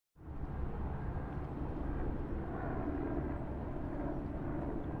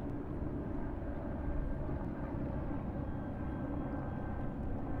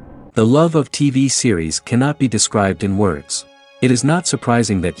The love of TV series cannot be described in words. It is not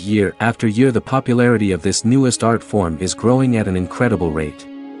surprising that year after year the popularity of this newest art form is growing at an incredible rate.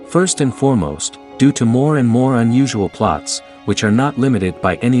 First and foremost, due to more and more unusual plots, which are not limited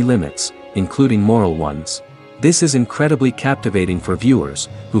by any limits, including moral ones. This is incredibly captivating for viewers,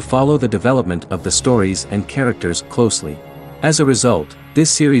 who follow the development of the stories and characters closely. As a result,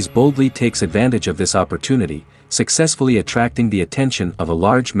 this series boldly takes advantage of this opportunity, successfully attracting the attention of a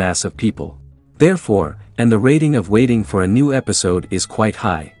large mass of people. Therefore, and the rating of waiting for a new episode is quite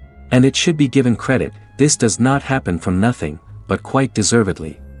high. And it should be given credit, this does not happen from nothing, but quite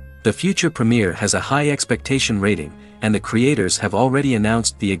deservedly. The future premiere has a high expectation rating, and the creators have already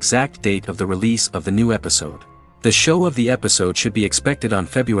announced the exact date of the release of the new episode. The show of the episode should be expected on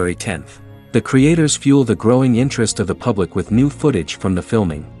February 10th. The creators fuel the growing interest of the public with new footage from the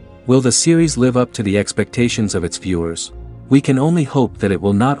filming. Will the series live up to the expectations of its viewers? We can only hope that it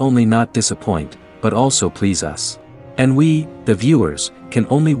will not only not disappoint, but also please us. And we, the viewers, can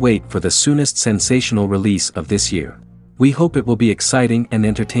only wait for the soonest sensational release of this year. We hope it will be exciting and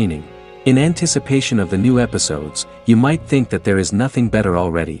entertaining. In anticipation of the new episodes, you might think that there is nothing better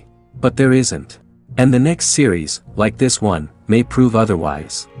already. But there isn't. And the next series, like this one, may prove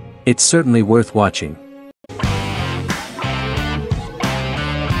otherwise. It's certainly worth watching.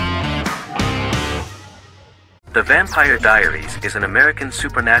 The Vampire Diaries is an American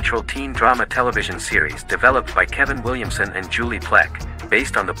supernatural teen drama television series developed by Kevin Williamson and Julie Plec,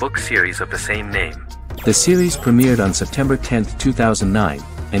 based on the book series of the same name. The series premiered on September 10, 2009,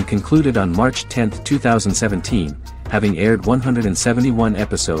 and concluded on March 10, 2017, having aired 171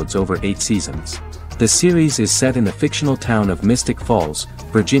 episodes over 8 seasons. The series is set in the fictional town of Mystic Falls,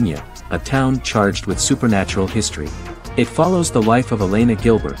 Virginia, a town charged with supernatural history. It follows the life of Elena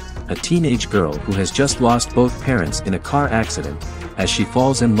Gilbert, a teenage girl who has just lost both parents in a car accident, as she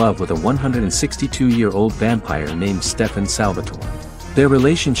falls in love with a 162-year-old vampire named Stefan Salvatore. Their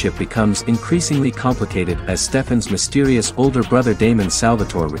relationship becomes increasingly complicated as Stefan's mysterious older brother Damon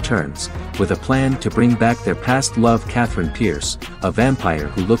Salvatore returns, with a plan to bring back their past love Catherine Pierce, a vampire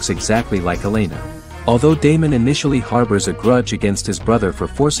who looks exactly like Elena. Although Damon initially harbors a grudge against his brother for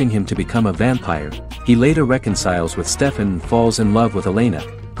forcing him to become a vampire, he later reconciles with Stefan and falls in love with Elena,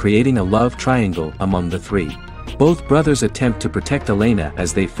 creating a love triangle among the three. Both brothers attempt to protect Elena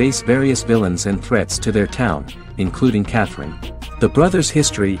as they face various villains and threats to their town, including Catherine. The brothers'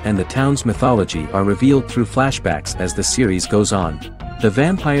 history and the town's mythology are revealed through flashbacks as the series goes on. The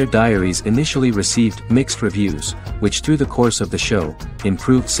Vampire Diaries initially received mixed reviews, which through the course of the show,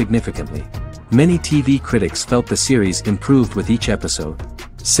 improved significantly. Many TV critics felt the series improved with each episode.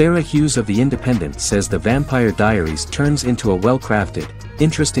 Sarah Hughes of The Independent says The Vampire Diaries turns into a well-crafted,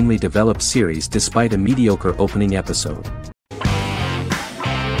 interestingly developed series despite a mediocre opening episode.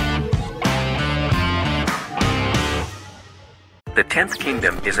 The Tenth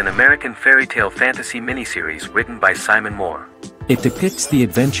Kingdom is an American fairy tale fantasy miniseries written by Simon Moore. It depicts the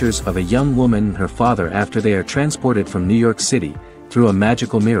adventures of a young woman and her father after they are transported from New York City, through a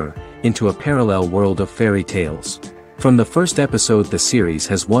magical mirror, into a parallel world of fairy tales. From the first episode the series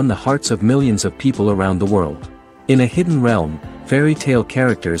has won the hearts of millions of people around the world. In a hidden realm, fairy tale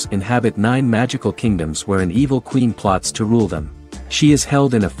characters inhabit 9 magical kingdoms where an evil queen plots to rule them. She is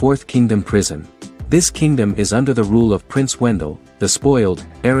held in a 4th kingdom prison. This kingdom is under the rule of Prince Wendell, the spoiled,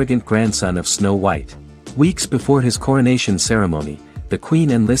 arrogant grandson of Snow White. Weeks before his coronation ceremony, the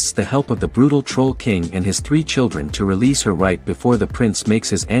queen enlists the help of the brutal Troll King and his 3 children to release her right before the prince makes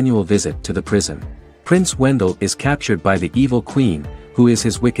his annual visit to the prison. Prince Wendell is captured by the evil queen, who is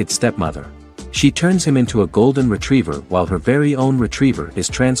his wicked stepmother. She turns him into a golden retriever while her very own retriever is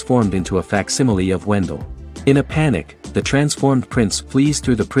transformed into a facsimile of Wendell. In a panic, the transformed prince flees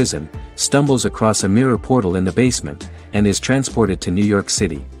through the prison, stumbles across a mirror portal in the basement, and is transported to New York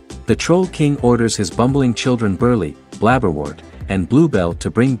City. The Troll King orders his bumbling children Burley, Blabberwort, and Bluebell to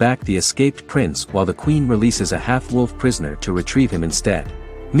bring back the escaped prince while the queen releases a half-wolf prisoner to retrieve him instead.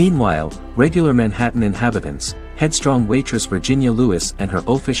 Meanwhile, regular Manhattan inhabitants, headstrong waitress Virginia Lewis and her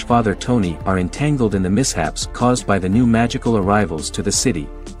oafish father Tony are entangled in the mishaps caused by the new magical arrivals to the city,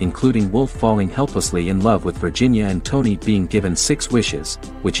 including Wolf falling helplessly in love with Virginia and Tony being given 6 wishes,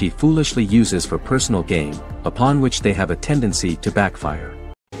 which he foolishly uses for personal gain, upon which they have a tendency to backfire.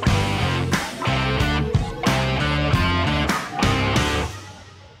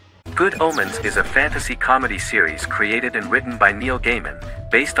 Good Omens is a fantasy comedy series created and written by Neil Gaiman,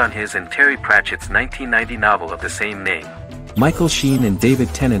 based on his and Terry Pratchett's 1990 novel of the same name. Michael Sheen and David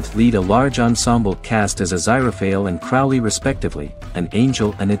Tennant lead a large ensemble cast as Aziraphale and Crowley respectively, an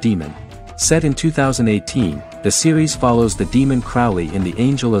angel and a demon. Set in 2018, the series follows the demon Crowley and the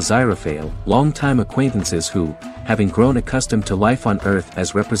angel Aziraphale, longtime acquaintances who, having grown accustomed to life on Earth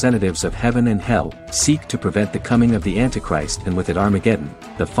as representatives of heaven and hell, seek to prevent the coming of the Antichrist and with it Armageddon,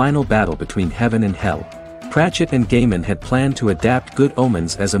 the final battle between heaven and hell. Pratchett and Gaiman had planned to adapt Good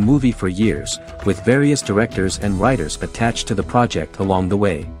Omens as a movie for years, with various directors and writers attached to the project along the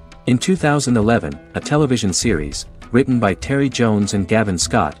way. In 2011, a television series, written by Terry Jones and Gavin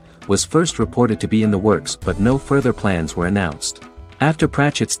Scott, was first reported to be in the works but no further plans were announced. After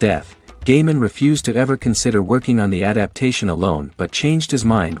Pratchett's death, Gaiman refused to ever consider working on the adaptation alone but changed his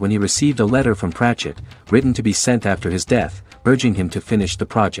mind when he received a letter from Pratchett, written to be sent after his death, urging him to finish the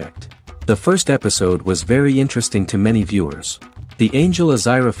project. The first episode was very interesting to many viewers. The angel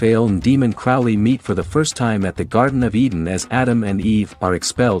Aziraphale and demon Crowley meet for the first time at the Garden of Eden as Adam and Eve are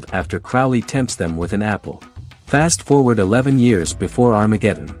expelled after Crowley tempts them with an apple. Fast forward 11 years before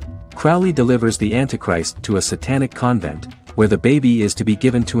Armageddon. Crowley delivers the Antichrist to a satanic convent, where the baby is to be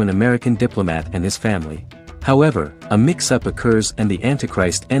given to an American diplomat and his family. However, a mix-up occurs and the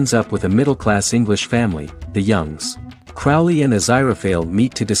Antichrist ends up with a middle-class English family, the Youngs. Crowley and Aziraphale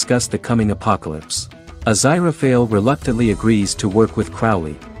meet to discuss the coming apocalypse. Aziraphale reluctantly agrees to work with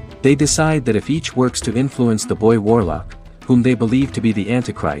Crowley. They decide that if each works to influence the boy Warlock, whom they believe to be the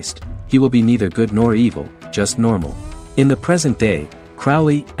Antichrist, he will be neither good nor evil, just normal. In the present day,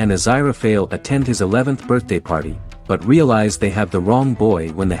 Crowley and Aziraphale attend his 11th birthday party, but realize they have the wrong boy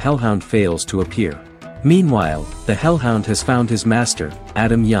when the Hellhound fails to appear. Meanwhile, the Hellhound has found his master,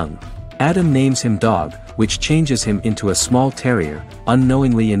 Adam Young. Adam names him Dog, which changes him into a small terrier,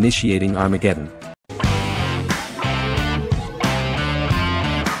 unknowingly initiating Armageddon.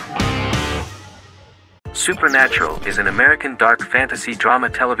 Supernatural is an American dark fantasy drama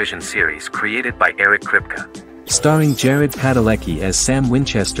television series created by Eric Kripke. Starring Jared Padalecki as Sam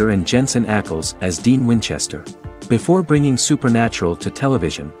Winchester and Jensen Ackles as Dean Winchester. Before bringing Supernatural to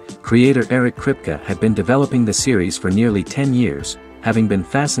television, creator Eric Kripke had been developing the series for nearly 10 years, having been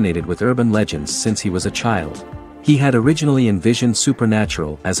fascinated with urban legends since he was a child. He had originally envisioned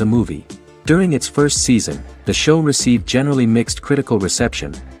Supernatural as a movie. During its first season, the show received generally mixed critical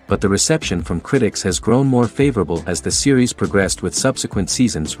reception, but the reception from critics has grown more favorable as the series progressed with subsequent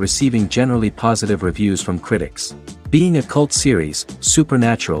seasons receiving generally positive reviews from critics. Being a cult series,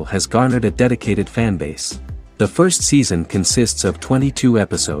 Supernatural has garnered a dedicated fanbase. The first season consists of 22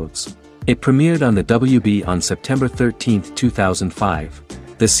 episodes. It premiered on the WB on September 13, 2005.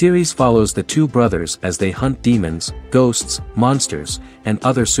 The series follows the two brothers as they hunt demons, ghosts, monsters, and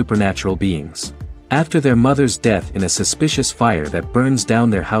other supernatural beings. After their mother's death in a suspicious fire that burns down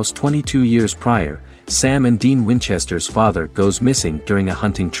their house 22 years prior, Sam and Dean Winchester's father goes missing during a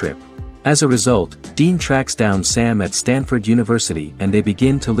hunting trip. As a result, Dean tracks down Sam at Stanford University and they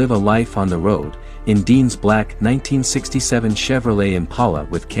begin to live a life on the road, in Dean's black 1967 Chevrolet Impala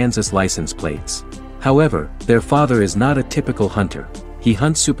with Kansas license plates. However, their father is not a typical hunter. He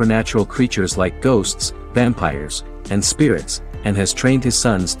hunts supernatural creatures like ghosts, vampires, and spirits, and has trained his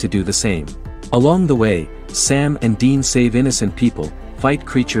sons to do the same. Along the way, Sam and Dean save innocent people, fight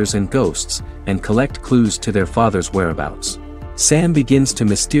creatures and ghosts, and collect clues to their father's whereabouts. Sam begins to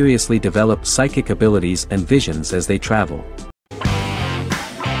mysteriously develop psychic abilities and visions as they travel.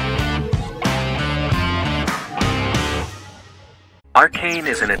 Arcane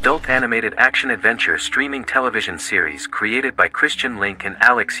is an adult animated action-adventure streaming television series created by Christian Link and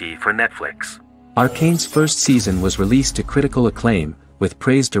Alex Yee for Netflix. Arcane's first season was released to critical acclaim, with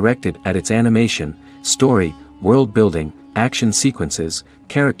praise directed at its animation, story, world building, action sequences,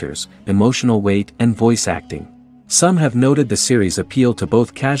 characters, emotional weight and voice acting. Some have noted the series' appeal to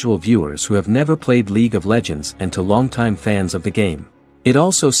both casual viewers who have never played League of Legends and to longtime fans of the game. It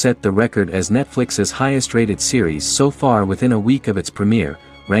also set the record as Netflix's highest-rated series so far within a week of its premiere,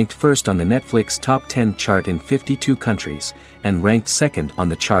 ranked first on the Netflix Top 10 chart in 52 countries, and ranked second on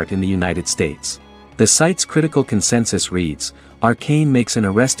the chart in the United States. The site's critical consensus reads, Arcane makes an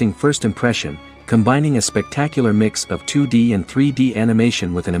arresting first impression, combining a spectacular mix of 2D and 3D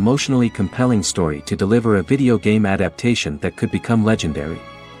animation with an emotionally compelling story to deliver a video game adaptation that could become legendary.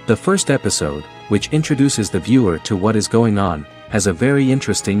 The first episode, which introduces the viewer to what is going on, has a very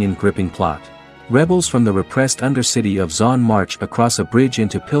interesting and gripping plot. Rebels from the repressed undercity of Zon march across a bridge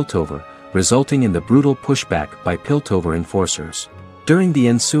into Piltover, resulting in the brutal pushback by Piltover enforcers. During the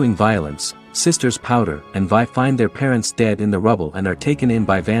ensuing violence, sisters Powder and Vi find their parents dead in the rubble and are taken in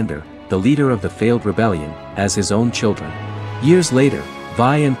by Vander, the leader of the failed rebellion, as his own children. Years later,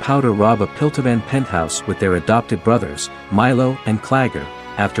 Vi and Powder rob a Piltovan penthouse with their adopted brothers, Milo and Clagger,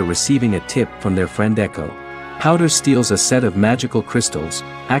 after receiving a tip from their friend Echo. Powder steals a set of magical crystals,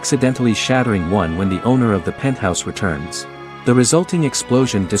 accidentally shattering one when the owner of the penthouse returns. The resulting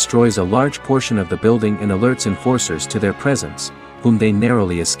explosion destroys a large portion of the building and alerts enforcers to their presence, whom they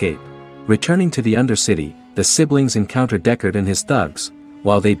narrowly escape. Returning to the Undercity, the siblings encounter Deckard and his thugs.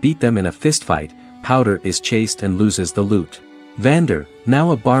 While they beat them in a fistfight, Powder is chased and loses the loot. Vander,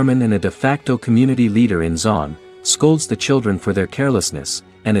 now a barman and a de facto community leader in Zaun, scolds the children for their carelessness,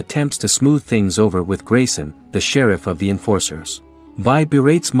 and attempts to smooth things over with Grayson, the sheriff of the enforcers. Vi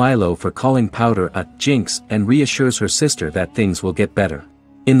berates Milo for calling Powder a jinx and reassures her sister that things will get better.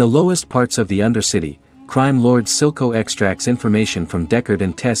 In the lowest parts of the Undercity, crime lord Silco extracts information from Deckard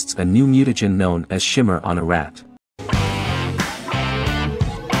and tests a new mutagen known as Shimmer on a rat.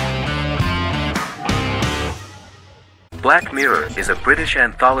 Black Mirror is a British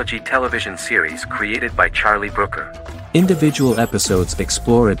anthology television series created by Charlie Brooker. Individual episodes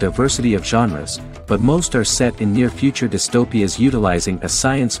explore a diversity of genres, but most are set in near-future dystopias utilizing a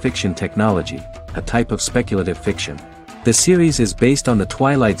science fiction technology, a type of speculative fiction. The series is based on the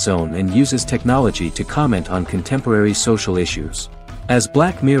Twilight Zone and uses technology to comment on contemporary social issues. As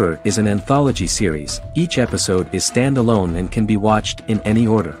Black Mirror is an anthology series, each episode is standalone and can be watched in any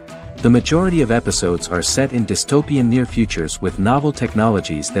order. The majority of episodes are set in dystopian near-futures with novel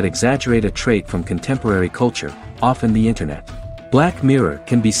technologies that exaggerate a trait from contemporary culture, often the internet. Black Mirror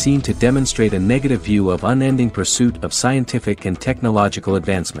can be seen to demonstrate a negative view of unending pursuit of scientific and technological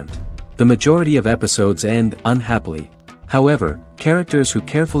advancement. The majority of episodes end unhappily. However, characters who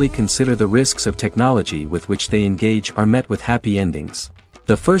carefully consider the risks of technology with which they engage are met with happy endings.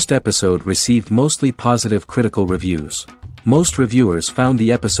 The first episode received mostly positive critical reviews. Most reviewers found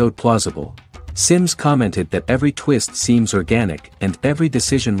the episode plausible. Sims commented that every twist seems organic and every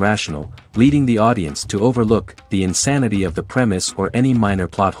decision rational, leading the audience to overlook the insanity of the premise or any minor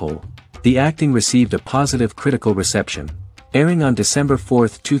plot hole. The acting received a positive critical reception. Airing on December 4,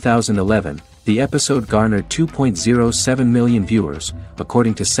 2011, the episode garnered 2.07 million viewers,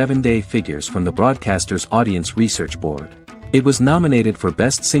 according to 7-day figures from the broadcaster's Audience Research Board. It was nominated for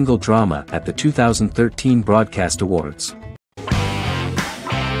Best Single Drama at the 2013 Broadcast Awards.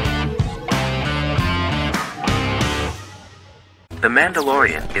 The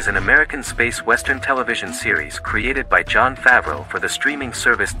Mandalorian is an American space western television series created by Jon Favreau for the streaming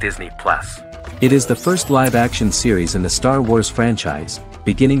service Disney+. It is the first live-action series in the Star Wars franchise,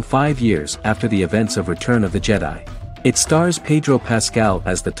 beginning 5 years after the events of Return of the Jedi. It stars Pedro Pascal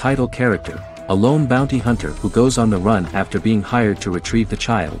as the title character, a lone bounty hunter who goes on the run after being hired to retrieve the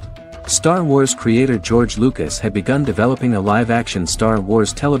child. Star Wars creator George Lucas had begun developing a live-action Star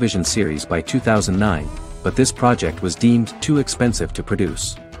Wars television series by 2009, but this project was deemed too expensive to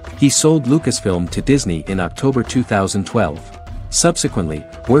produce. He sold Lucasfilm to Disney in October 2012. Subsequently,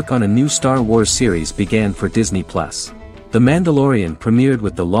 work on a new Star Wars series began for Disney+. The Mandalorian premiered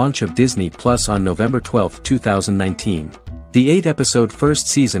with the launch of Disney+ on November 12, 2019. The 8-episode first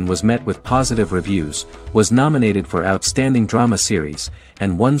season was met with positive reviews, was nominated for Outstanding Drama Series,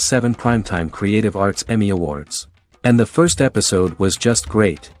 and won 7 Primetime Creative Arts Emmy Awards. And the first episode was just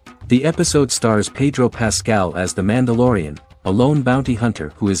great. The episode stars Pedro Pascal as the Mandalorian, a lone bounty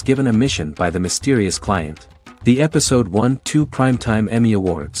hunter who is given a mission by the mysterious client. The episode won 2 Primetime Emmy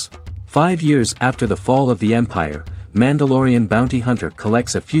Awards. 5 years after the fall of the Empire, Mandalorian bounty hunter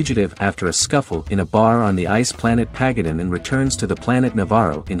collects a fugitive after a scuffle in a bar on the ice planet Pagadan and returns to the planet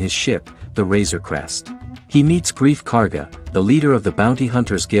Navarro in his ship, the Razor Crest. He meets Grief Karga, the leader of the Bounty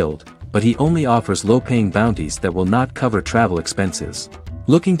Hunters Guild, but he only offers low-paying bounties that will not cover travel expenses.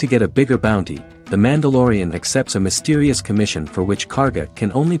 Looking to get a bigger bounty, the Mandalorian accepts a mysterious commission for which Karga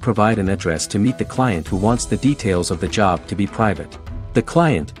can only provide an address to meet the client who wants the details of the job to be private. The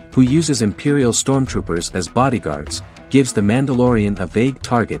client, who uses Imperial stormtroopers as bodyguards, gives the Mandalorian a vague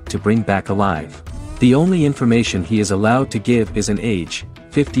target to bring back alive. The only information he is allowed to give is an age,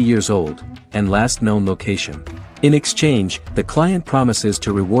 50 years old, and last known location. In exchange, the client promises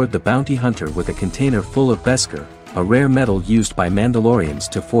to reward the bounty hunter with a container full of Beskar, a rare metal used by Mandalorians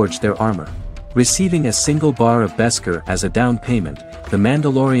to forge their armor. Receiving a single bar of Beskar as a down payment, the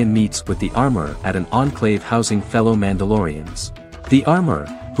Mandalorian meets with the armorer at an enclave housing fellow Mandalorians. The armorer,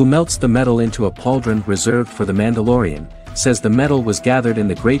 who melts the metal into a pauldron reserved for the Mandalorian, says the metal was gathered in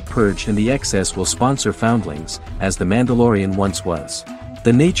the Great Purge and the excess will sponsor foundlings, as the Mandalorian once was.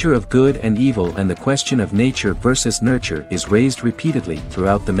 The nature of good and evil and the question of nature versus nurture is raised repeatedly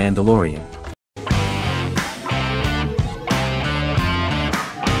throughout the Mandalorian.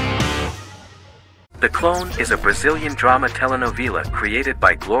 The Clone is a Brazilian drama telenovela created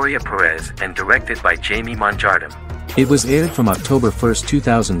by Gloria Perez and directed by Jamie Monjardim. It was aired from October 1,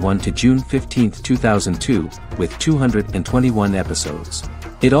 2001 to June 15, 2002, with 221 episodes.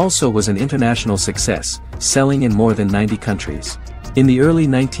 It also was an international success, selling in more than 90 countries. In the early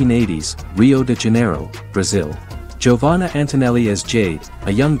 1980s, Rio de Janeiro, Brazil. Giovanna Antonelli as Jade,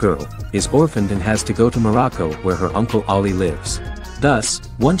 a young girl, is orphaned and has to go to Morocco where her uncle Ali lives. Thus,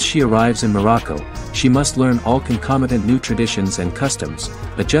 once she arrives in Morocco, she must learn all concomitant new traditions and customs,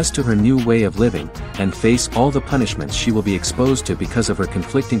 adjust to her new way of living, and face all the punishments she will be exposed to because of her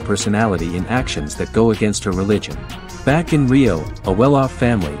conflicting personality in actions that go against her religion. Back in Rio, a well-off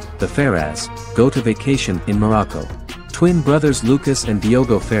family, the Ferraz, go to vacation in Morocco. Twin brothers Lucas and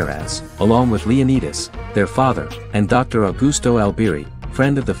Diogo Ferraz, along with Leonidas, their father, and Dr. Augusto Albiri,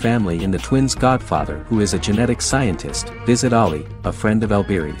 friend of the family and the twins' godfather who is a genetic scientist, visit Ali, a friend of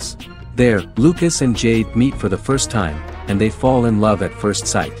Albiri's. There, Lucas and Jade meet for the first time, and they fall in love at first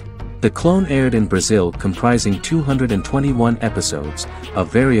sight. The clone aired in Brazil comprising 221 episodes,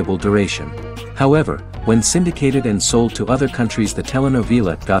 of variable duration. However, when syndicated and sold to other countries, the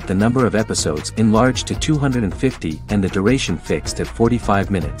telenovela got the number of episodes enlarged to 250 and the duration fixed at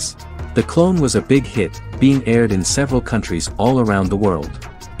 45 minutes. The clone was a big hit, being aired in several countries all around the world.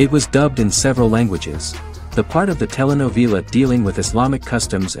 It was dubbed in several languages. The part of the telenovela dealing with Islamic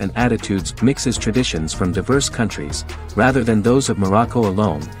customs and attitudes mixes traditions from diverse countries, rather than those of Morocco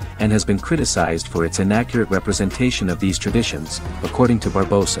alone, and has been criticized for its inaccurate representation of these traditions, according to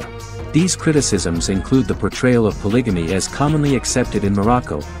Barbosa. These criticisms include the portrayal of polygamy as commonly accepted in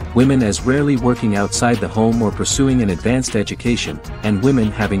Morocco, women as rarely working outside the home or pursuing an advanced education, and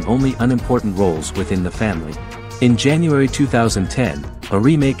women having only unimportant roles within the family. In January 2010, a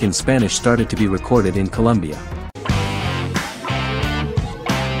remake in Spanish started to be recorded in Colombia.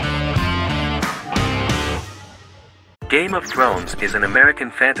 Game of Thrones is an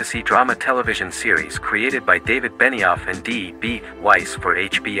American fantasy drama television series created by David Benioff and D.B. Weiss for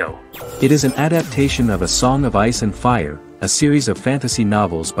HBO. It is an adaptation of A Song of Ice and Fire, a series of fantasy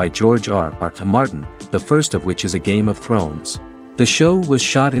novels by George R.R. Martin, the first of which is A Game of Thrones. The show was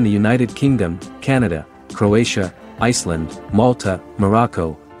shot in the United Kingdom, Canada, Croatia, Iceland, Malta,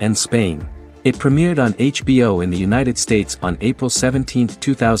 Morocco, and Spain. It premiered on HBO in the United States on April 17,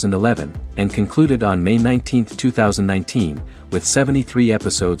 2011, and concluded on May 19, 2019, with 73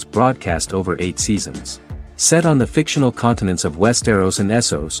 episodes broadcast over 8 seasons. Set on the fictional continents of Westeros and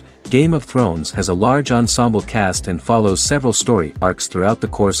Essos, Game of Thrones has a large ensemble cast and follows several story arcs throughout the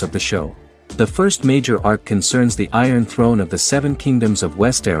course of the show. The first major arc concerns the Iron Throne of the Seven Kingdoms of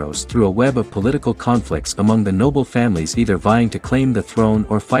Westeros through a web of political conflicts among the noble families either vying to claim the throne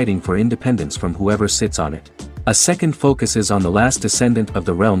or fighting for independence from whoever sits on it. A second focuses on the last descendant of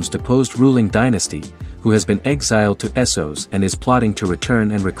the realm's deposed ruling dynasty, who has been exiled to Essos and is plotting to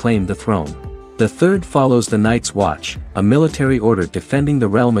return and reclaim the throne. The third follows the Night's Watch, a military order defending the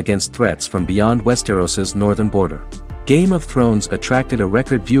realm against threats from beyond Westeros's northern border. Game of Thrones attracted a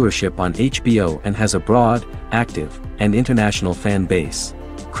record viewership on HBO and has a broad, active, and international fan base.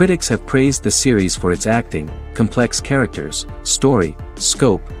 Critics have praised the series for its acting, complex characters, story,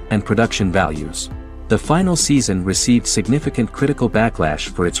 scope, and production values. The final season received significant critical backlash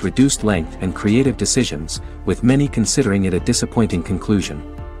for its reduced length and creative decisions, with many considering it a disappointing conclusion.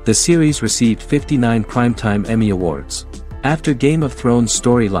 The series received 59 Primetime Emmy Awards. After Game of Thrones'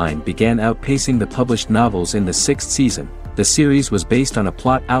 storyline began outpacing the published novels in the 6th season, the series was based on a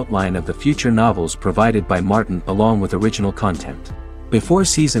plot outline of the future novels provided by Martin along with original content. Before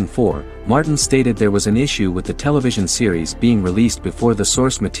Season 4, Martin stated there was an issue with the television series being released before the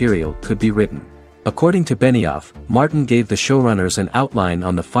source material could be written. According to Benioff, Martin gave the showrunners an outline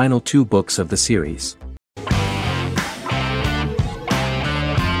on the final 2 books of the series.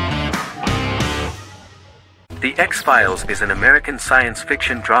 The X-Files is an American science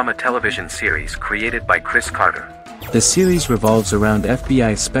fiction drama television series created by Chris Carter. The series revolves around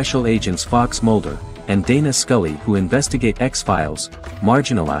FBI special agents Fox Mulder and Dana Scully who investigate X-Files,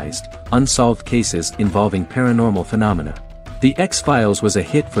 marginalized, unsolved cases involving paranormal phenomena. The X-Files was a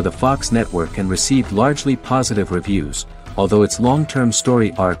hit for the Fox network and received largely positive reviews, although its long-term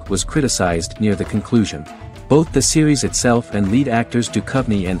story arc was criticized near the conclusion. Both the series itself and lead actors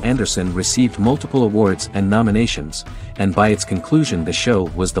Duchovny and Anderson received multiple awards and nominations, and by its conclusion the show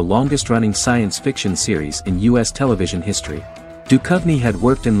was the longest-running science fiction series in U.S. television history. Duchovny had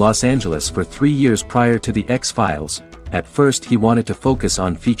worked in Los Angeles for 3 years prior to The X-Files. At first he wanted to focus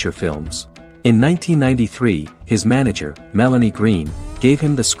on feature films. In 1993, his manager, Melanie Green, gave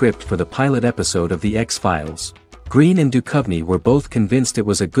him the script for the pilot episode of The X-Files. Green and Duchovny were both convinced it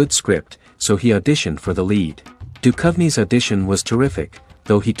was a good script, so he auditioned for the lead. Duchovny's audition was terrific,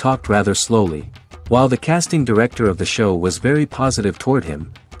 though he talked rather slowly. While the casting director of the show was very positive toward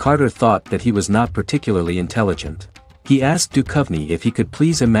him, Carter thought that he was not particularly intelligent. He asked Duchovny if he could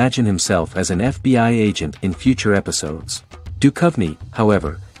please imagine himself as an FBI agent in future episodes. Duchovny,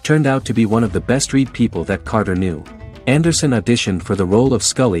 however, turned out to be one of the best-read people that Carter knew. Anderson auditioned for the role of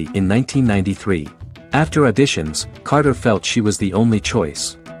Scully in 1993. After auditions, Carter felt she was the only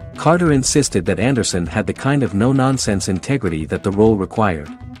choice. Carter insisted that Anderson had the kind of no-nonsense integrity that the role required.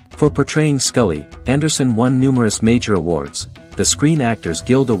 For portraying Scully, Anderson won numerous major awards, the Screen Actors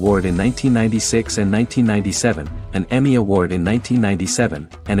Guild Award in 1996 and 1997, an Emmy Award in 1997,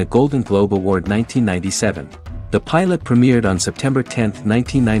 and a Golden Globe Award 1997. The pilot premiered on September 10,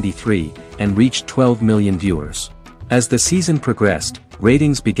 1993, and reached 12 million viewers. As the season progressed,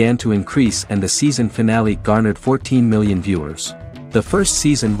 ratings began to increase and the season finale garnered 14 million viewers. The first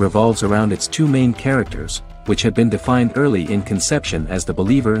season revolves around its two main characters, which had been defined early in conception as the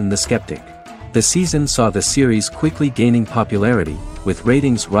believer and the skeptic. The season saw the series quickly gaining popularity, with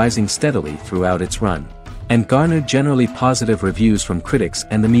ratings rising steadily throughout its run, and garnered generally positive reviews from critics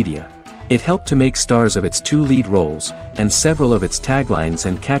and the media. It helped to make stars of its two lead roles, and several of its taglines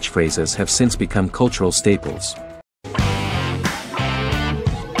and catchphrases have since become cultural staples.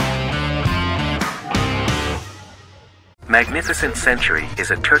 Magnificent Century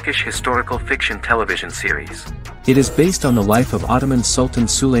is a Turkish historical fiction television series. It is based on the life of Ottoman Sultan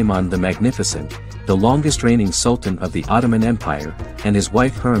Süleyman the Magnificent, the longest-reigning sultan of the Ottoman Empire, and his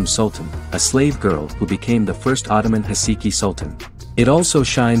wife Hürrem Sultan, a slave girl who became the first Ottoman Haseki Sultan. It also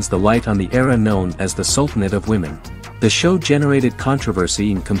shines the light on the era known as the Sultanate of Women. The show generated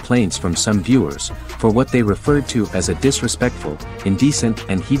controversy and complaints from some viewers, for what they referred to as a disrespectful, indecent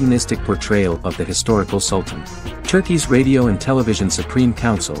and hedonistic portrayal of the historical sultan. Turkey's Radio and Television Supreme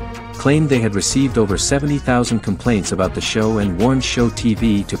Council claimed they had received over 70,000 complaints about the show and warned Show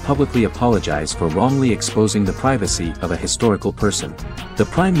TV to publicly apologize for wrongly exposing the privacy of a historical person. The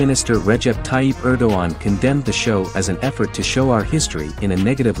Prime Minister Recep Tayyip Erdoğan condemned the show as an effort to show our history in a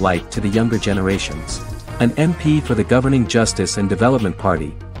negative light to the younger generations. An MP for the governing Justice and Development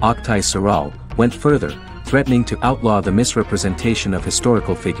Party, Oktay Saral, went further, threatening to outlaw the misrepresentation of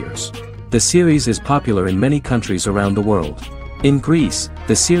historical figures. The series is popular in many countries around the world. In Greece,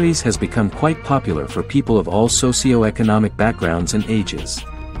 the series has become quite popular for people of all socio-economic backgrounds and ages.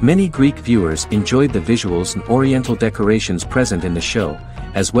 Many Greek viewers enjoyed the visuals and oriental decorations present in the show,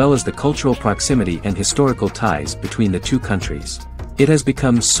 as well as the cultural proximity and historical ties between the two countries. It has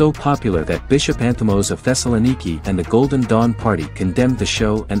become so popular that Bishop Anthimos of Thessaloniki and the Golden Dawn Party condemned the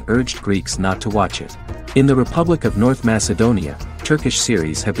show and urged Greeks not to watch it. In the Republic of North Macedonia, Turkish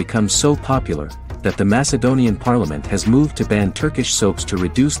series have become so popular that the Macedonian parliament has moved to ban Turkish soaps to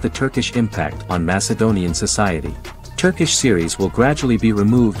reduce the Turkish impact on Macedonian society. Turkish series will gradually be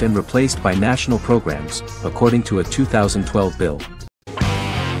removed and replaced by national programs, according to a 2012 bill.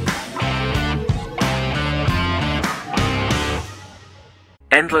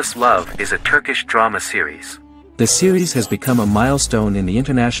 Endless Love is a Turkish drama series. The series has become a milestone in the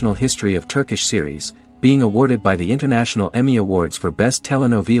international history of Turkish series, being awarded by the International Emmy Awards for Best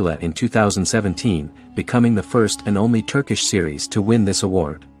Telenovela in 2017, becoming the first and only Turkish series to win this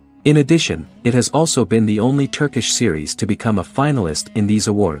award. In addition, it has also been the only Turkish series to become a finalist in these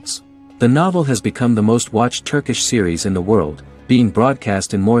awards. The novel has become the most watched Turkish series in the world, being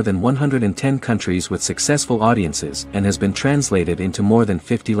broadcast in more than 110 countries with successful audiences and has been translated into more than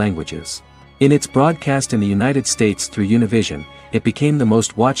 50 languages. In its broadcast in the United States through Univision, it became the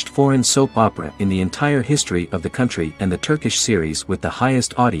most watched foreign soap opera in the entire history of the country and the Turkish series with the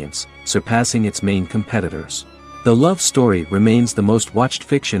highest audience, surpassing its main competitors. The love story remains the most watched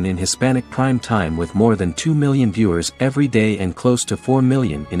fiction in Hispanic prime time with more than 2 million viewers every day and close to 4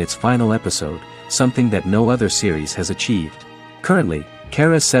 million in its final episode, something that no other series has achieved. Currently,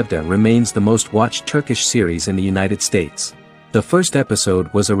 Kara Sevda remains the most watched Turkish series in the United States. The first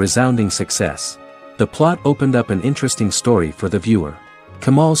episode was a resounding success. The plot opened up an interesting story for the viewer.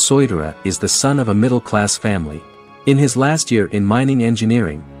 Kemal Soydura is the son of a middle-class family. In his last year in mining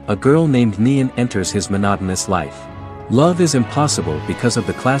engineering, a girl named Nihan enters his monotonous life. Love is impossible because of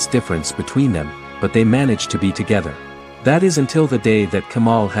the class difference between them, but they manage to be together. That is until the day that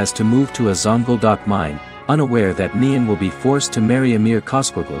Kemal has to move to a Zonguldak mine, unaware that Nihan will be forced to marry Emir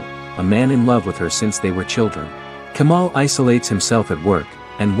Koskoglu, a man in love with her since they were children. Kemal isolates himself at work,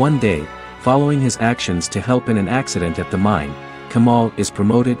 and one day, following his actions to help in an accident at the mine, Kemal is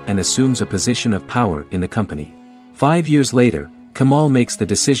promoted and assumes a position of power in the company. 5 years later, Kemal makes the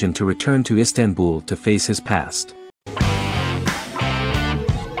decision to return to Istanbul to face his past.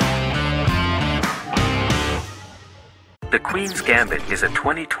 The Queen's Gambit is a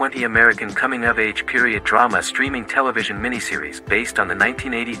 2020 American coming-of-age period drama streaming television miniseries based on the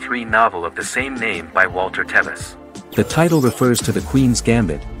 1983 novel of the same name by Walter Tevis. The title refers to the Queen's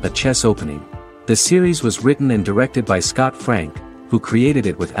Gambit, a chess opening. The series was written and directed by Scott Frank, who created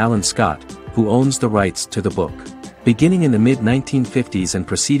it with Alan Scott, who owns the rights to the book. Beginning in the mid-1950s and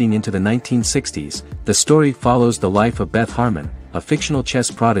proceeding into the 1960s, the story follows the life of Beth Harmon, a fictional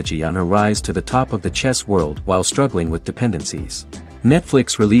chess prodigy on her rise to the top of the chess world while struggling with dependencies.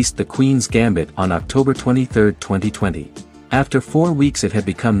 Netflix released The Queen's Gambit on October 23, 2020. After 4 weeks it had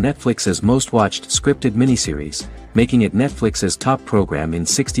become Netflix's most-watched scripted miniseries, making it Netflix's top program in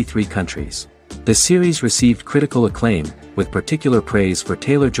 63 countries. The series received critical acclaim, with particular praise for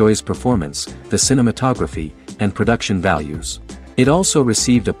Taylor-Joy's performance, the cinematography, and production values. It also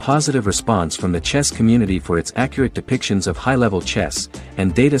received a positive response from the chess community for its accurate depictions of high-level chess,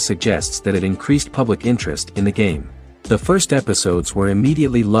 and data suggests that it increased public interest in the game. The first episodes were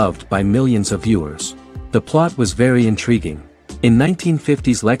immediately loved by millions of viewers. The plot was very intriguing. In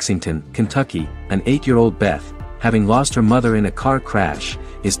 1950s Lexington, Kentucky, an 8-year-old Beth, having lost her mother in a car crash,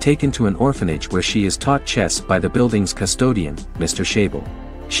 is taken to an orphanage where she is taught chess by the building's custodian, Mr. Schabel.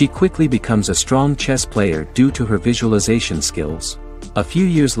 She quickly becomes a strong chess player due to her visualization skills. A few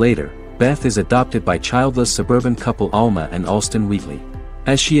years later, Beth is adopted by childless suburban couple Alma and Alston Wheatley.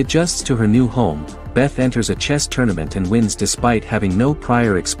 As she adjusts to her new home, Beth enters a chess tournament and wins despite having no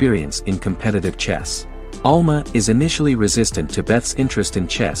prior experience in competitive chess. Alma is initially resistant to Beth's interest in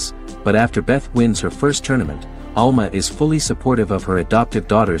chess, but after Beth wins her first tournament, Alma is fully supportive of her adoptive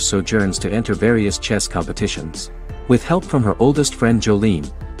daughter's sojourns to enter various chess competitions. With help from her oldest friend Jolene,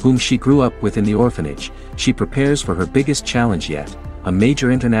 whom she grew up with in the orphanage, she prepares for her biggest challenge yet, a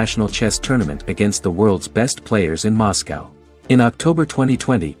major international chess tournament against the world's best players in Moscow. In October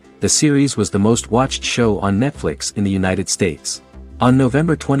 2020, the series was the most watched show on Netflix in the United States. On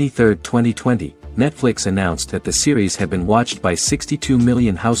November 23, 2020, Netflix announced that the series had been watched by 62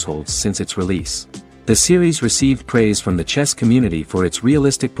 million households since its release. The series received praise from the chess community for its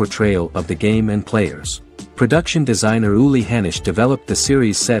realistic portrayal of the game and players. Production designer Uli Hanisch developed the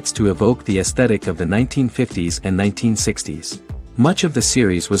series sets to evoke the aesthetic of the 1950s and 1960s. Much of the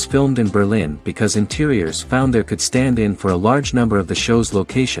series was filmed in Berlin because interiors found there could stand in for a large number of the show's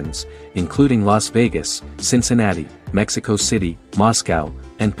locations, including Las Vegas, Cincinnati, Mexico City, Moscow,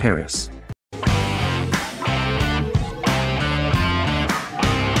 and Paris.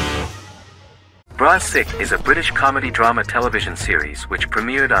 Bras Sick is a British comedy-drama television series which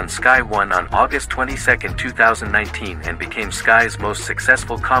premiered on Sky One on August 22, 2019 and became Sky's most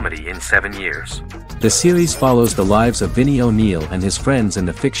successful comedy in 7 years. The series follows the lives of Vinnie O'Neill and his friends in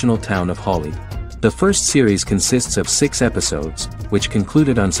the fictional town of Hawley. The first series consists of 6 episodes, which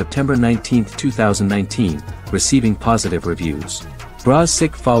concluded on September 19, 2019, receiving positive reviews. Bras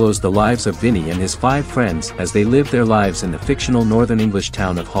Sick follows the lives of Vinnie and his 5 friends as they live their lives in the fictional Northern English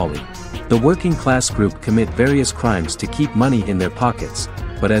town of Hawley. The working-class group commit various crimes to keep money in their pockets,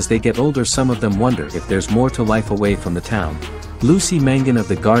 but as they get older some of them wonder if there's more to life away from the town. Lucy Mangan of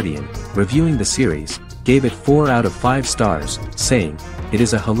The Guardian, reviewing the series, gave it 4 out of 5 stars, saying, "It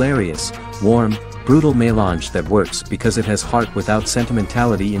is a hilarious, warm, brutal melange that works because it has heart without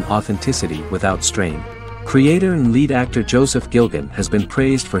sentimentality and authenticity without strain." Creator and lead actor Joseph Gilgun has been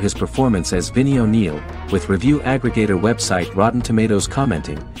praised for his performance as Vinnie O'Neill, with review aggregator website Rotten Tomatoes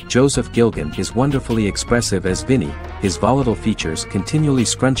commenting, "Joseph Gilgun is wonderfully expressive as Vinnie, his volatile features continually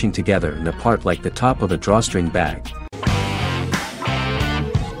scrunching together and apart like the top of a drawstring bag."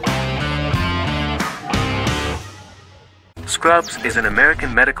 Scrubs is an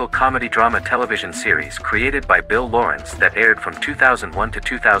American medical comedy drama television series created by Bill Lawrence that aired from 2001 to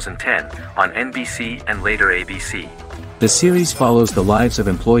 2010 on NBC and later ABC. The series follows the lives of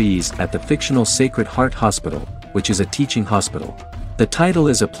employees at the fictional Sacred Heart Hospital, which is a teaching hospital. The title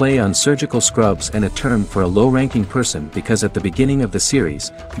is a play on surgical scrubs and a term for a low-ranking person because at the beginning of the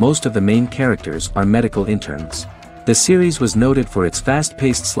series, most of the main characters are medical interns. The series was noted for its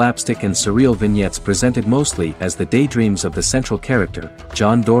fast-paced slapstick and surreal vignettes presented mostly as the daydreams of the central character,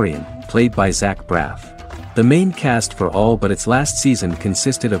 John Dorian, played by Zach Braff. The main cast for all but its last season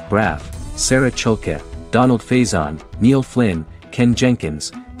consisted of Braff, Sarah Chulke, Donald Faison, Neil Flynn, Ken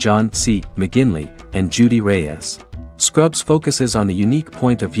Jenkins, John C. McGinley, and Judy Reyes. Scrubs focuses on the unique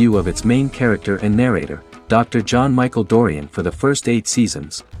point of view of its main character and narrator, Dr. John Michael Dorian for the first 8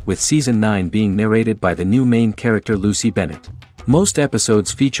 seasons, with season 9 being narrated by the new main character Lucy Bennett. Most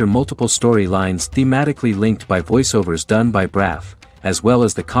episodes feature multiple storylines thematically linked by voiceovers done by Braff, as well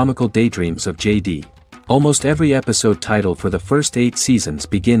as the comical daydreams of JD. Almost every episode title for the first 8 seasons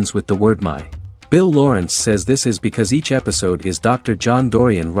begins with the word "my." Bill Lawrence says this is because each episode is Dr. John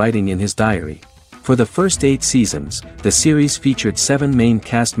Dorian writing in his diary. For the first 8 seasons, the series featured 7 main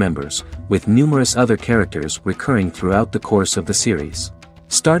cast members, with numerous other characters recurring throughout the course of the series.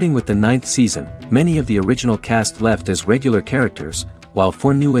 Starting with the 9th season, many of the original cast left as regular characters, while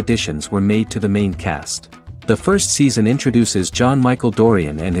 4 new additions were made to the main cast. The first season introduces John Michael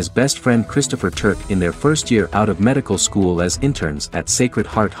Dorian and his best friend Christopher Turk in their first year out of medical school as interns at Sacred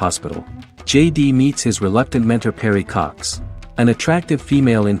Heart Hospital. JD meets his reluctant mentor Perry Cox, an attractive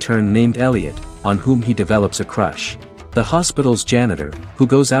female intern named Elliot, on whom he develops a crush. The hospital's janitor, who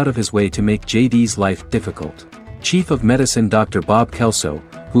goes out of his way to make JD's life difficult. Chief of Medicine Dr. Bob Kelso,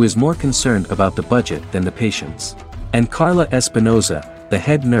 who is more concerned about the budget than the patients. And Carla Espinoza, the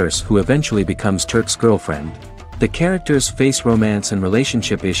head nurse who eventually becomes Turk's girlfriend. The characters face romance and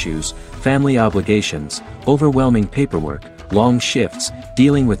relationship issues, family obligations, overwhelming paperwork, long shifts,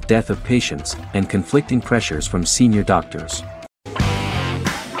 dealing with death of patients, and conflicting pressures from senior doctors.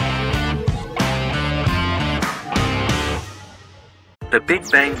 The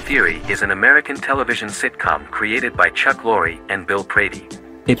Big Bang Theory is an American television sitcom created by Chuck Lorre and Bill Prady.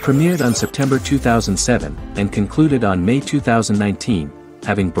 It premiered on September 2007 and concluded on May 2019,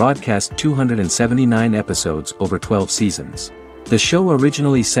 having broadcast 279 episodes over 12 seasons. The show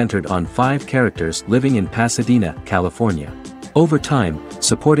originally centered on 5 characters living in Pasadena, California. Over time,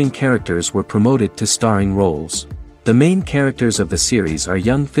 supporting characters were promoted to starring roles. The main characters of the series are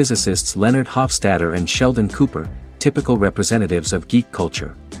young physicists Leonard Hofstadter and Sheldon Cooper, typical representatives of geek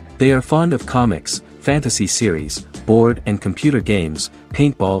culture. They are fond of comics, fantasy series, board and computer games,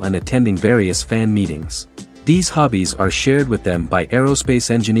 paintball and attending various fan meetings. These hobbies are shared with them by aerospace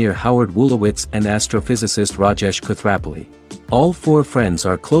engineer Howard Wolowitz and astrophysicist Rajesh Kuthrapalli. All 4 friends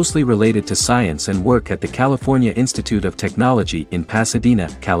are closely related to science and work at the California Institute of Technology in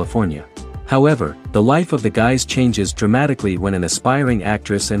Pasadena, California. However, the life of the guys changes dramatically when an aspiring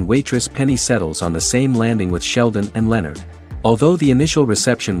actress and waitress Penny settles on the same landing with Sheldon and Leonard. Although the initial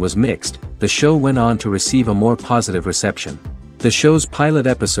reception was mixed, the show went on to receive a more positive reception. The show's pilot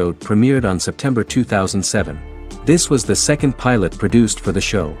episode premiered on September 2007. This was the second pilot produced for the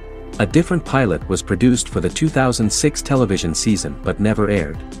show. A different pilot was produced for the 2006 television season but never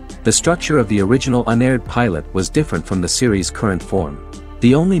aired. The structure of the original unaired pilot was different from the series' current form.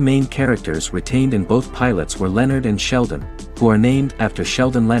 The only main characters retained in both pilots were Leonard and Sheldon, who are named after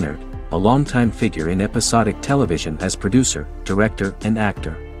Sheldon Leonard, a longtime figure in episodic television as producer, director, and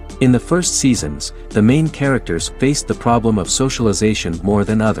actor. In the first seasons, the main characters faced the problem of socialization more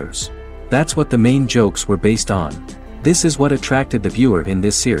than others. That's what the main jokes were based on. This is what attracted the viewer in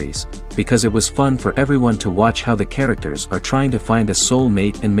this series, because it was fun for everyone to watch how the characters are trying to find a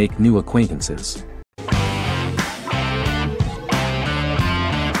soulmate and make new acquaintances.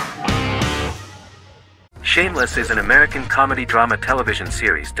 Shameless is an American comedy drama television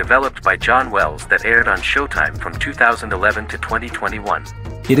series developed by John Wells that aired on Showtime from 2011 to 2021.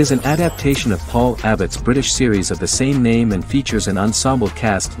 It is an adaptation of Paul Abbott's British series of the same name and features an ensemble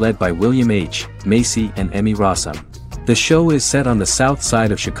cast led by William H. Macy and Emmy Rossum. The show is set on the south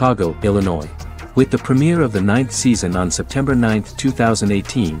side of Chicago, Illinois. With the premiere of the 9th season on September 9,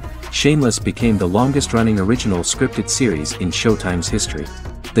 2018, Shameless became the longest-running original scripted series in Showtime's history.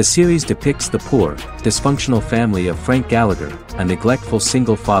 The series depicts the poor, dysfunctional family of Frank Gallagher, a neglectful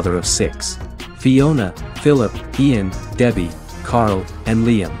single father of 6. Fiona, Philip, Ian, Debbie, Carl, and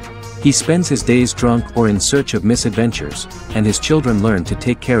Liam. He spends his days drunk or in search of misadventures, and his children learn to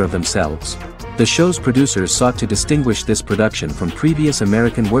take care of themselves. The show's producers sought to distinguish this production from previous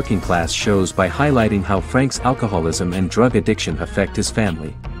American working-class shows by highlighting how Frank's alcoholism and drug addiction affect his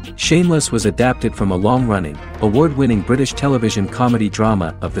family. Shameless was adapted from a long-running, award-winning British television comedy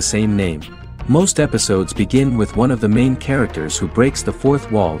drama of the same name. Most episodes begin with one of the main characters who breaks the fourth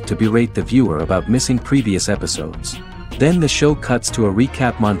wall to berate the viewer about missing previous episodes. Then the show cuts to a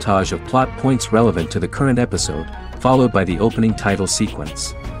recap montage of plot points relevant to the current episode, followed by the opening title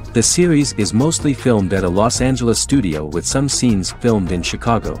sequence. The series is mostly filmed at a Los Angeles studio with some scenes filmed in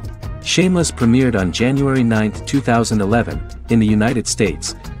Chicago. Shameless premiered on January 9, 2011, in the United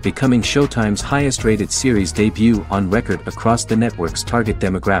States, becoming Showtime's highest-rated series debut on record across the network's target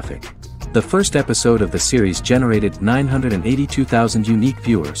demographic. The first episode of the series generated 982,000 unique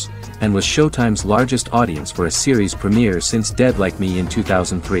viewers, and was Showtime's largest audience for a series premiere since Dead Like Me in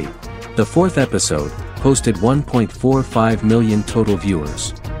 2003. The fourth episode posted 1.45 million total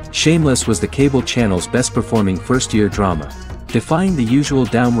viewers. Shameless was the cable channel's best-performing first-year drama. Defying the usual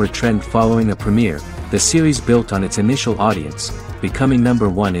downward trend following a premiere, the series built on its initial audience, becoming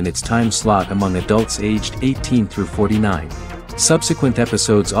 #1 in its time slot among adults aged 18 through 49. Subsequent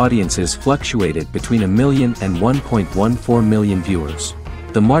episodes' audiences fluctuated between 1 million and 1.14 million viewers.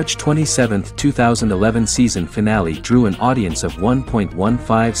 The March 27, 2011 season finale drew an audience of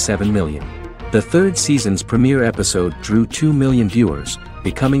 1.157 million. The third season's premiere episode drew 2 million viewers,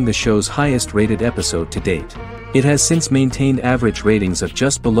 becoming the show's highest-rated episode to date. It has since maintained average ratings of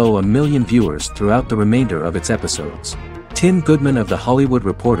just below 1 million viewers throughout the remainder of its episodes. Tim Goodman of The Hollywood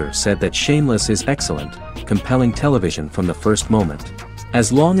Reporter said that Shameless is excellent, compelling television from the first moment.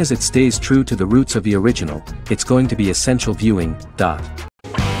 As long as it stays true to the roots of the original, it's going to be essential viewing.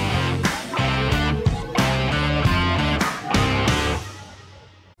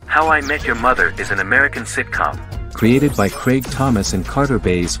 How I Met Your Mother is an American sitcom. Created by Craig Thomas and Carter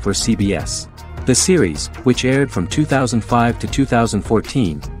Bays for CBS. The series, which aired from 2005 to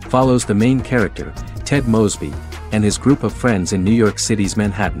 2014, follows the main character, Ted Mosby, and his group of friends in New York City's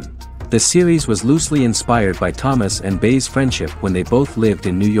Manhattan. The series was loosely inspired by Thomas and Bays' friendship when they both lived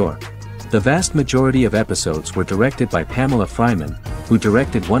in New York. The vast majority of episodes were directed by Pamela Fryman, who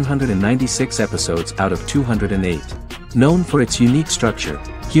directed 196 episodes out of 208. Known for its unique structure,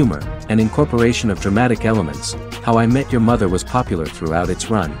 humor, and incorporation of dramatic elements, How I Met Your Mother was popular throughout its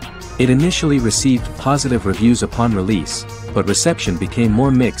run. It initially received positive reviews upon release, but reception became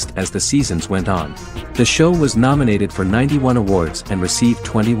more mixed as the seasons went on. The show was nominated for 91 awards and received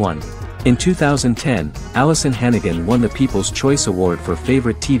 21. In 2010, Allison Hannigan won the People's Choice Award for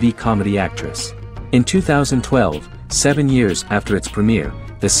Favorite TV Comedy Actress. In 2012, 7 years after its premiere,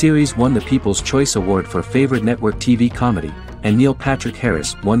 the series won the People's Choice Award for Favorite Network TV Comedy, and Neil Patrick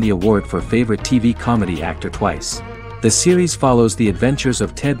Harris won the award for Favorite TV Comedy Actor twice. The series follows the adventures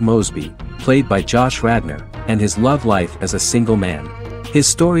of Ted Mosby, played by Josh Radnor, and his love life as a single man. His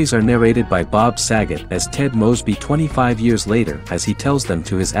stories are narrated by Bob Saget as Ted Mosby 25 years later as he tells them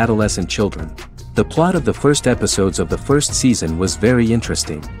to his adolescent children. The plot of the first episodes of the first season was very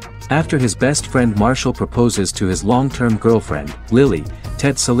interesting. After his best friend Marshall proposes to his long-term girlfriend, Lily,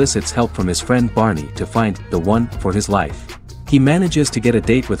 Ted solicits help from his friend Barney to find the one for his life. He manages to get a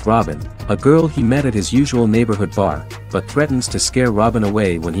date with Robin, a girl he met at his usual neighborhood bar, but threatens to scare Robin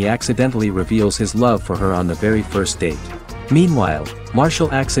away when he accidentally reveals his love for her on the very first date. Meanwhile,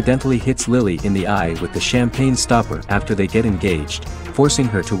 Marshall accidentally hits Lily in the eye with the champagne stopper after they get engaged, forcing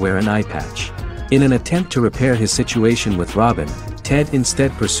her to wear an eye patch. In an attempt to repair his situation with Robin, Ted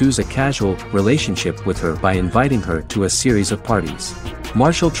instead pursues a casual relationship with her by inviting her to a series of parties.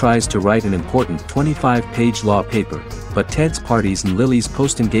 Marshall tries to write an important 25-page law paper, but Ted's parties and Lily's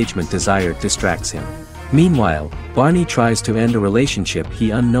post-engagement desire distracts him. Meanwhile, Barney tries to end a relationship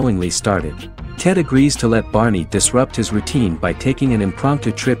he unknowingly started. Ted agrees to let Barney disrupt his routine by taking an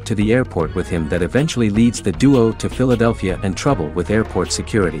impromptu trip to the airport with him that eventually leads the duo to Philadelphia and trouble with airport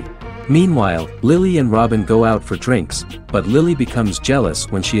security. Meanwhile, Lily and Robin go out for drinks, but Lily becomes jealous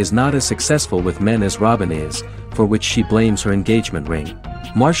when she is not as successful with men as Robin is, for which she blames her engagement ring.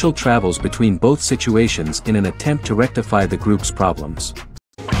 Marshall travels between both situations in an attempt to rectify the group's problems.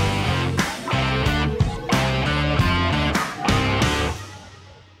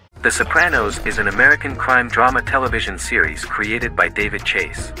 The Sopranos is an American crime drama television series created by David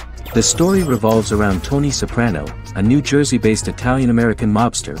Chase. The story revolves around Tony Soprano, a New Jersey-based Italian-American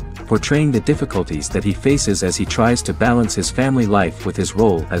mobster, portraying the difficulties that he faces as he tries to balance his family life with his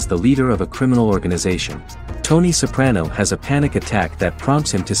role as the leader of a criminal organization. Tony Soprano has a panic attack that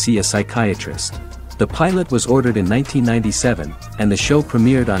prompts him to see a psychiatrist. The pilot was ordered in 1997, and the show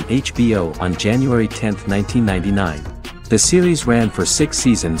premiered on HBO on January 10, 1999. The series ran for 6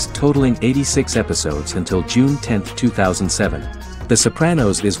 seasons totaling 86 episodes until June 10, 2007. The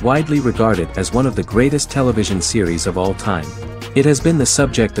Sopranos is widely regarded as one of the greatest television series of all time. It has been the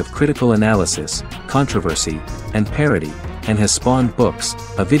subject of critical analysis, controversy, and parody, and has spawned books,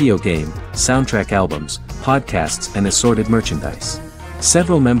 a video game, soundtrack albums, podcasts and assorted merchandise.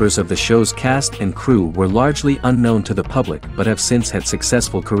 Several members of the show's cast and crew were largely unknown to the public but have since had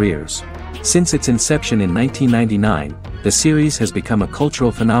successful careers. Since its inception in 1999, the series has become a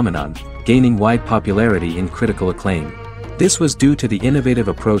cultural phenomenon, gaining wide popularity and critical acclaim. This was due to the innovative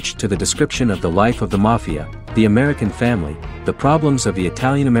approach to the description of the life of the mafia, the American family, the problems of the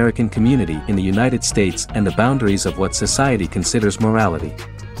Italian-American community in the United States and the boundaries of what society considers morality.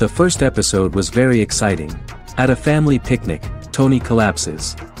 The first episode was very exciting. At a family picnic, Tony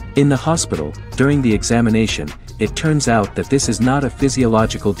collapses. In the hospital, during the examination, it turns out that this is not a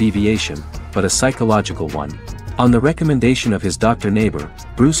physiological deviation, but a psychological one. On the recommendation of his doctor neighbor,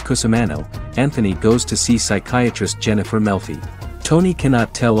 Bruce Cusimano, Anthony goes to see psychiatrist Jennifer Melfi. Tony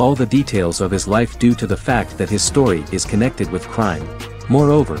cannot tell all the details of his life due to the fact that his story is connected with crime.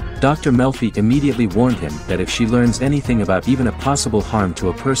 Moreover, Dr. Melfi immediately warned him that if she learns anything about even a possible harm to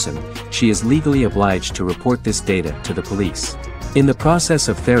a person, she is legally obliged to report this data to the police. In the process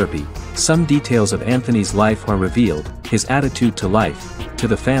of therapy, some details of Anthony's life are revealed, his attitude to life, to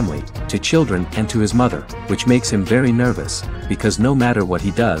the family, to children and to his mother, which makes him very nervous, because no matter what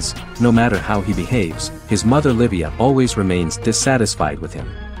he does, no matter how he behaves, his mother Livia always remains dissatisfied with him.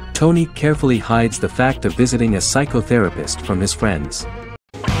 Tony carefully hides the fact of visiting a psychotherapist from his friends.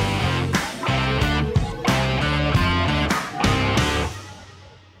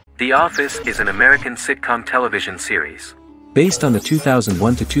 The Office is an American sitcom television series. Based on the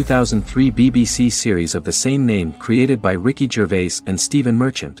 2001 to 2003 BBC series of the same name created by Ricky Gervais and Stephen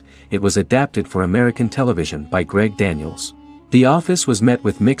Merchant, it was adapted for American television by Greg Daniels. The Office was met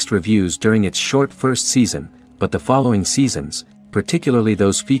with mixed reviews during its short first season, but the following seasons, particularly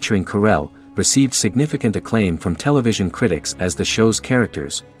those featuring Carell, received significant acclaim from television critics as the show's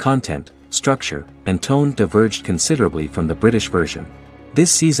characters, content, structure, and tone diverged considerably from the British version.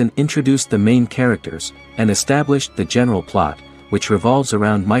 This season introduced the main characters, and established the general plot, which revolves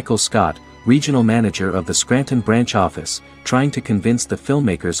around Michael Scott, regional manager of the Scranton branch office, trying to convince the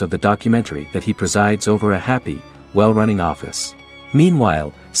filmmakers of the documentary that he presides over a happy, well-running office.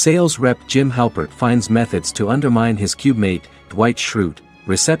 Meanwhile, sales rep Jim Halpert finds methods to undermine his cube-mate, Dwight Schrute.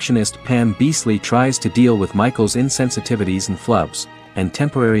 Receptionist Pam Beasley tries to deal with Michael's insensitivities and flubs, and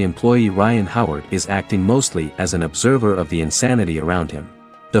temporary employee Ryan Howard is acting mostly as an observer of the insanity around him.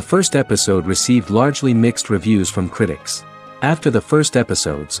 The first episode received largely mixed reviews from critics. After the first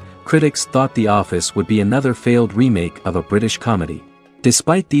episodes, critics thought The Office would be another failed remake of a British comedy.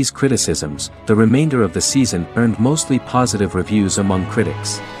 Despite these criticisms, the remainder of the season earned mostly positive reviews among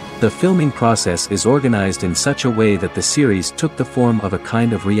critics. The filming process is organized in such a way that the series took the form of a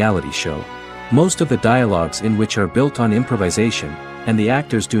kind of reality show. Most of the dialogues in which are built on improvisation, and the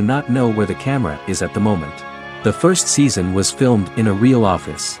actors do not know where the camera is at the moment. The first season was filmed in a real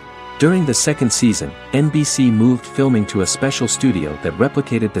office. During the second season, NBC moved filming to a special studio that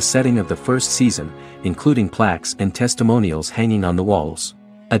replicated the setting of the first season, including plaques and testimonials hanging on the walls.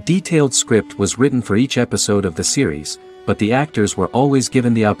 A detailed script was written for each episode of the series, but the actors were always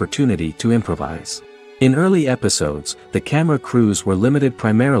given the opportunity to improvise. In early episodes, the camera crews were limited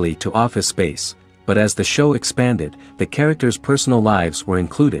primarily to office space, but as the show expanded, the characters' personal lives were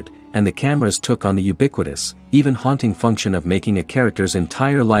included, and the cameras took on the ubiquitous, even haunting function of making a character's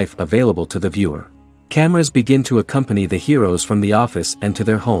entire life available to the viewer. Cameras begin to accompany the heroes from the office and to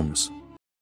their homes.